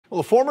Well,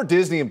 a former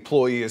Disney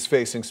employee is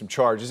facing some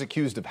charges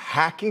accused of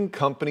hacking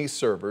company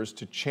servers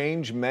to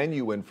change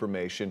menu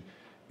information,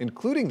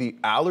 including the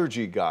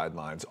allergy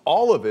guidelines,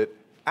 all of it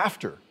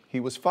after he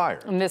was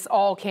fired. And this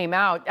all came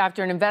out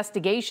after an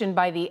investigation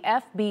by the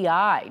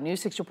FBI.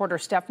 News 6 reporter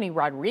Stephanie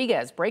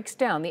Rodriguez breaks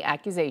down the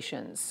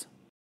accusations.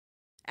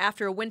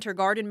 After a Winter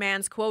Garden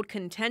man's, quote,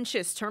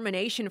 contentious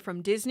termination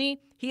from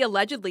Disney, he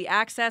allegedly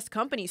accessed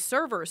company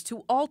servers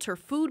to alter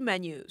food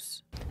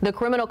menus. The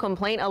criminal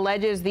complaint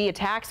alleges the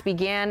attacks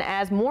began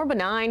as more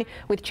benign,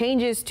 with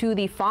changes to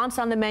the fonts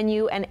on the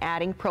menu and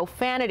adding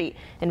profanity.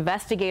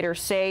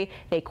 Investigators say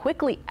they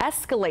quickly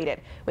escalated,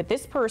 with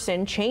this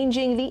person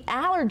changing the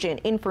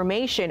allergen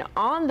information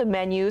on the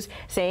menus,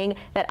 saying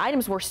that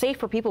items were safe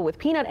for people with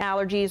peanut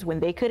allergies when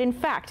they could in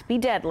fact be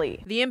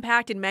deadly. The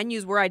impacted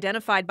menus were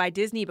identified by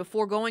Disney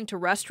before going to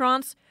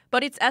restaurants,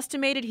 but it's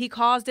estimated he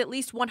caused at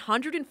least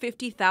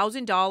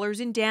 $150,000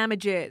 in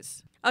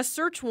damages. A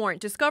search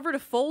warrant discovered a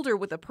folder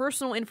with the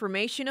personal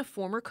information of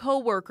former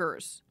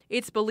co-workers.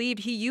 It's believed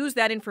he used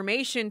that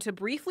information to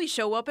briefly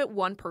show up at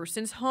one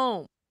person's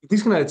home.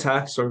 These kind of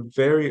attacks are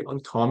very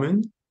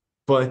uncommon,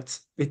 but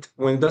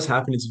when it does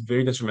happen, it's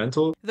very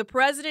detrimental. The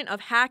president of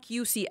Hack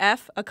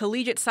UCF, a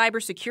collegiate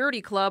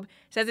cybersecurity club,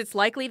 says it's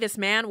likely this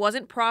man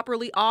wasn't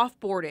properly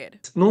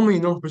off-boarded. Normally,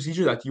 normal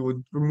procedure that you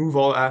would remove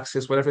all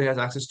access, whatever he has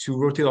access to,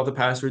 rotate all the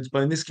passwords,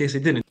 but in this case, they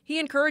didn't. He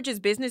encourages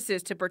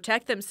businesses to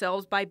protect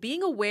themselves by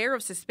being aware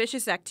of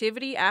suspicious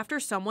activity after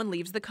someone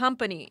leaves the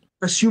company.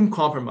 Assume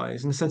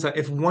compromise in the sense that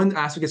if one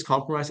aspect is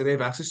compromised that they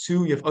have access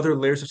to, you have other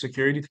layers of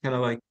security to kind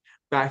of like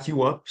back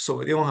you up, so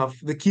they don't have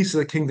the keys to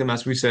the kingdom,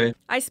 as we say.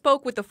 I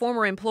spoke with the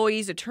former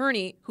employee's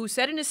attorney, who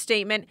said in a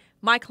statement,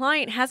 "My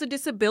client has a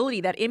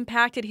disability that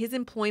impacted his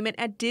employment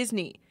at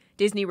Disney.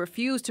 Disney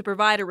refused to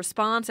provide a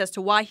response as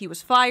to why he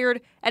was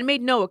fired and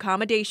made no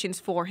accommodations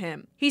for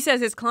him." He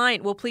says his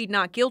client will plead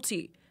not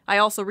guilty. I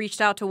also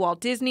reached out to Walt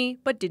Disney,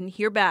 but didn't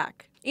hear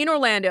back. In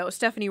Orlando,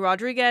 Stephanie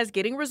Rodriguez,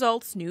 Getting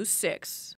Results, News 6.